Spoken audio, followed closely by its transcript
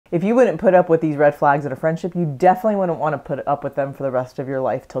If you wouldn't put up with these red flags in a friendship, you definitely wouldn't want to put up with them for the rest of your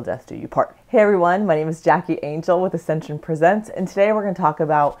life till death do you part. Hey everyone, my name is Jackie Angel with Ascension Presents, and today we're going to talk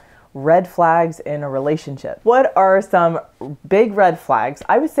about red flags in a relationship. What are some big red flags?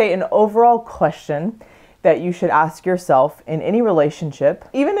 I would say an overall question that you should ask yourself in any relationship,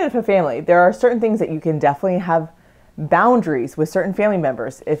 even if a family. There are certain things that you can definitely have boundaries with certain family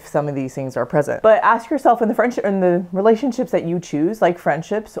members if some of these things are present. But ask yourself in the relationships that you choose, like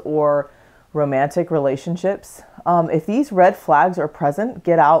friendships or romantic relationships, if these red flags are present,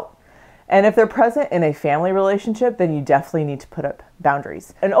 get out. And if they're present in a family relationship, then you definitely need to put up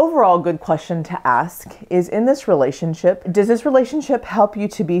boundaries. An overall good question to ask is, in this relationship, does this relationship help you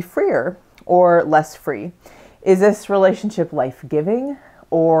to be freer or less free? Is this relationship life-giving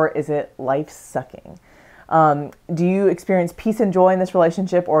or is it life-sucking? Do you experience peace and joy in this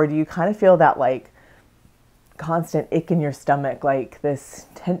relationship, or do you kind of feel that like constant ick in your stomach, like there's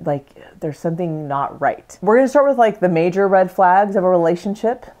something not right? We're going to start with like the major red flags of a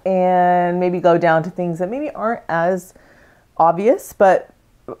relationship and maybe go down to things that maybe aren't as obvious, but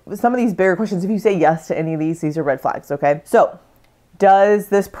some of these bigger questions, if you say yes to any of these are red flags, okay? So, does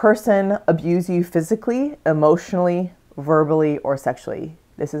this person abuse you physically, emotionally, verbally, or sexually?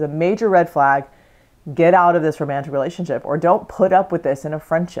 This is a major red flag. Get out of this romantic relationship, or don't put up with this in a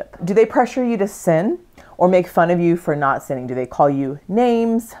friendship. Do they pressure you to sin or make fun of you for not sinning? Do they call you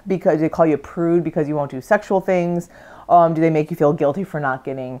names because they call you a prude because you won't do sexual things? Do they make you feel guilty for not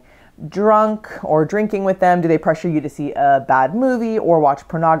getting drunk or drinking with them? Do they pressure you to see a bad movie or watch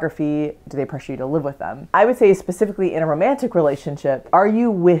pornography? Do they pressure you to live with them? I would say specifically in a romantic relationship, are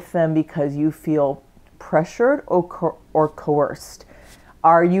you with them because you feel pressured or coerced?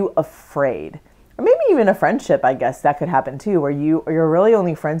 Are you afraid? Or maybe even a friendship, I guess that could happen too, where you're really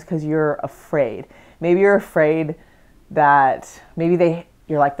only friends because you're afraid. Maybe you're afraid that maybe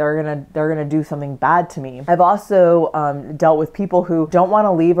you're like, they're gonna do something bad to me. I've also dealt with people who don't want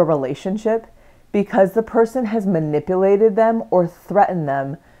to leave a relationship because the person has manipulated them or threatened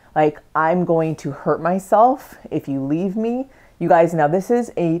them. Like, I'm going to hurt myself if you leave me. You guys, now this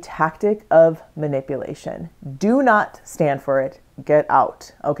is a tactic of manipulation. Do not stand for it. Get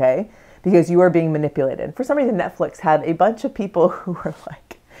out, okay? Because you are being manipulated. For some reason, Netflix had a bunch of people who were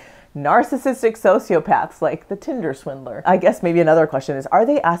like narcissistic sociopaths, like the Tinder swindler. I guess maybe another question is, are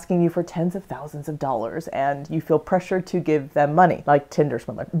they asking you for tens of thousands of dollars and you feel pressured to give them money, like Tinder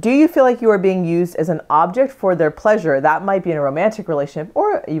swindler? Do you feel like you are being used as an object for their pleasure? That might be in a romantic relationship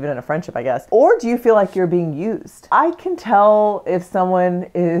or even in a friendship, I guess. Or do you feel like you're being used? I can tell if someone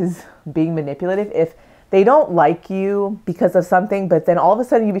is being manipulative if they don't like you because of something, but then all of a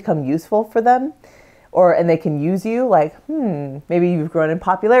sudden you become useful for them, and they can use you, like, maybe you've grown in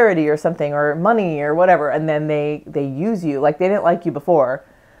popularity or something, or money or whatever, and then they use you, like they didn't like you before,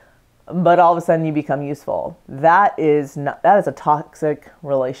 but all of a sudden you become useful. That is a toxic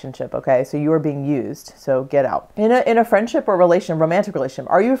relationship, okay? So you are being used, so get out. In a friendship or romantic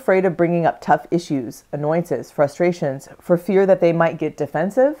relationship, are you afraid of bringing up tough issues, annoyances, frustrations, for fear that they might get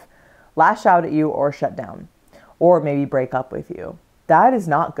defensive, lash out at you, or shut down, or maybe break up with you? That is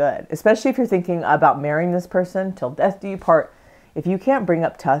not good, especially if you're thinking about marrying this person till death do you part. If you can't bring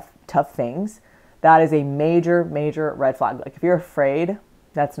up tough things, that is a major, major red flag. Like, if you're afraid,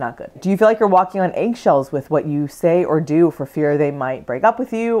 that's not good. Do you feel like you're walking on eggshells with what you say or do for fear they might break up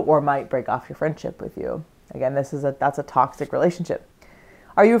with you or might break off your friendship with you? Again, that's a toxic relationship.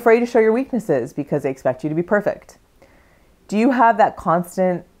 Are you afraid to show your weaknesses because they expect you to be perfect? Do you have that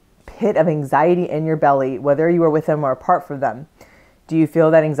constant pit of anxiety in your belly, whether you are with them or apart from them? Do you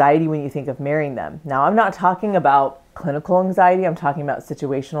feel that anxiety when you think of marrying them? Now, I'm not talking about clinical anxiety. I'm talking about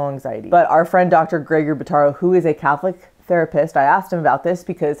situational anxiety. But our friend, Dr. Gregory Bottaro, who is a Catholic therapist, I asked him about this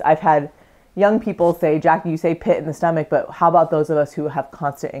because I've had young people say, Jackie, you say pit in the stomach, but how about those of us who have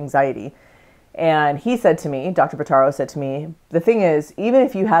constant anxiety? And he said to me, Dr. Bottaro said to me, the thing is, even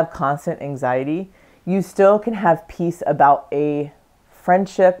if you have constant anxiety, you still can have peace about a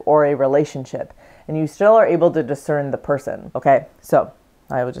friendship or a relationship, and you still are able to discern the person. Okay, so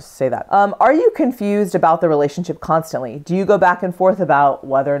I will just say that. Are you confused about the relationship constantly? Do you go back and forth about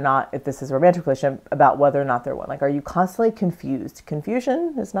whether or not, if this is a romantic relationship, about whether or not they're one? Like, are you constantly confused?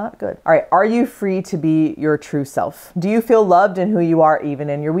 Confusion is not good. All right, are you free to be your true self? Do you feel loved in who you are, even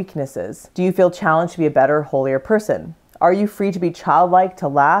in your weaknesses? Do you feel challenged to be a better, holier person? Are you free to be childlike, to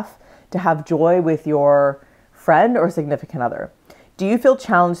laugh, to have joy with your friend or significant other? Do you feel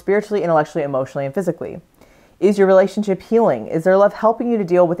challenged spiritually, intellectually, emotionally, and physically? Is your relationship healing? Is their love helping you to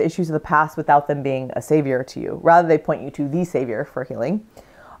deal with issues of the past without them being a savior to you? Rather, they point you to the savior for healing.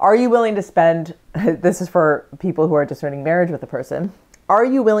 Are you willing to spend, this is for people who are discerning marriage with a person, Are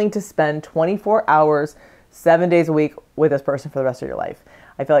you willing to spend 24 hours, 7 days a week with this person for the rest of your life?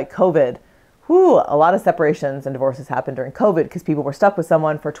 I feel like COVID, a lot of separations and divorces happened during COVID because people were stuck with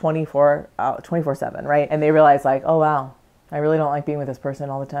someone for 24/7, right? And they realized like, oh wow, I really don't like being with this person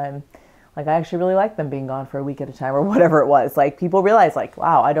all the time. Like I actually really like them being gone for a week at a time or whatever it was. Like people realize like,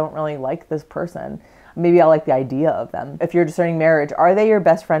 wow, I don't really like this person. Maybe I like the idea of them. If you're discerning marriage, are they your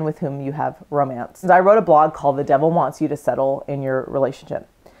best friend with whom you have romance? I wrote a blog called The Devil Wants You to Settle in Your Relationship,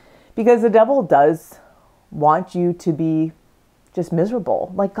 because the devil does want you to be just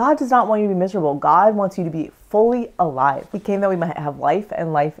miserable. Like God does not want you to be miserable. God wants you to be fully alive. He came that we might have life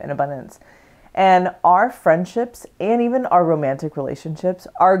and life in abundance. And our friendships and even our romantic relationships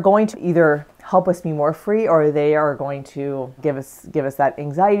are going to either help us be more free, or they are going to give us that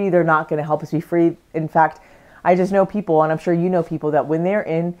anxiety. They're not going to help us be free. In fact, I just know people, and I'm sure you know people, that when they're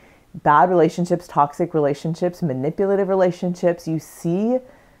in bad relationships, toxic relationships, manipulative relationships, you see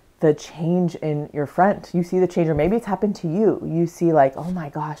the change in your friend. You see the change, or maybe it's happened to you. You see like, oh my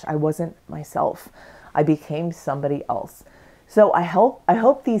gosh, I wasn't myself. I became somebody else. So I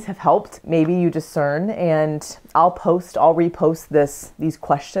hope these have helped. Maybe you discern, and I'll repost these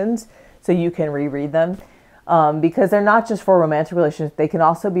questions so you can reread them, because they're not just for romantic relationships. They can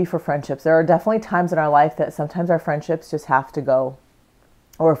also be for friendships. There are definitely times in our life that sometimes our friendships just have to go,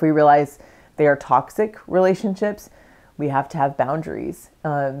 or if we realize they are toxic relationships, we have to have boundaries,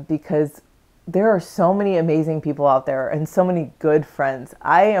 because there are so many amazing people out there and so many good friends.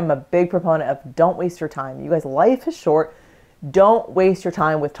 I am a big proponent of don't waste your time. You guys, life is short. Don't waste your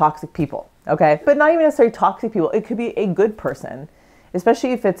time with toxic people, okay? But not even necessarily toxic people. It could be a good person,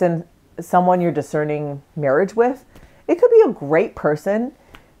 especially if it's in someone you're discerning marriage with. It could be a great person,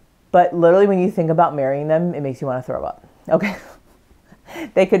 but literally when you think about marrying them, it makes you want to throw up, okay?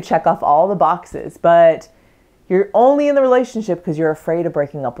 They could check off all the boxes, but you're only in the relationship because you're afraid of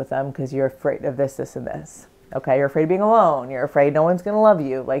breaking up with them, because you're afraid of this, and this. Okay, you're afraid of being alone. You're afraid no one's going to love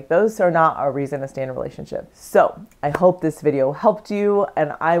you. Like those are not a reason to stay in a relationship. So I hope this video helped you,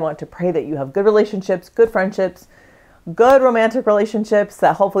 and I want to pray that you have good relationships, good friendships, good romantic relationships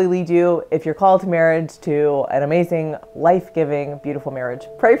that hopefully lead you, if you're called to marriage, to an amazing, life-giving, beautiful marriage.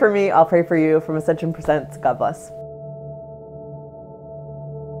 Pray for me. I'll pray for you. From Ascension Presents. God bless.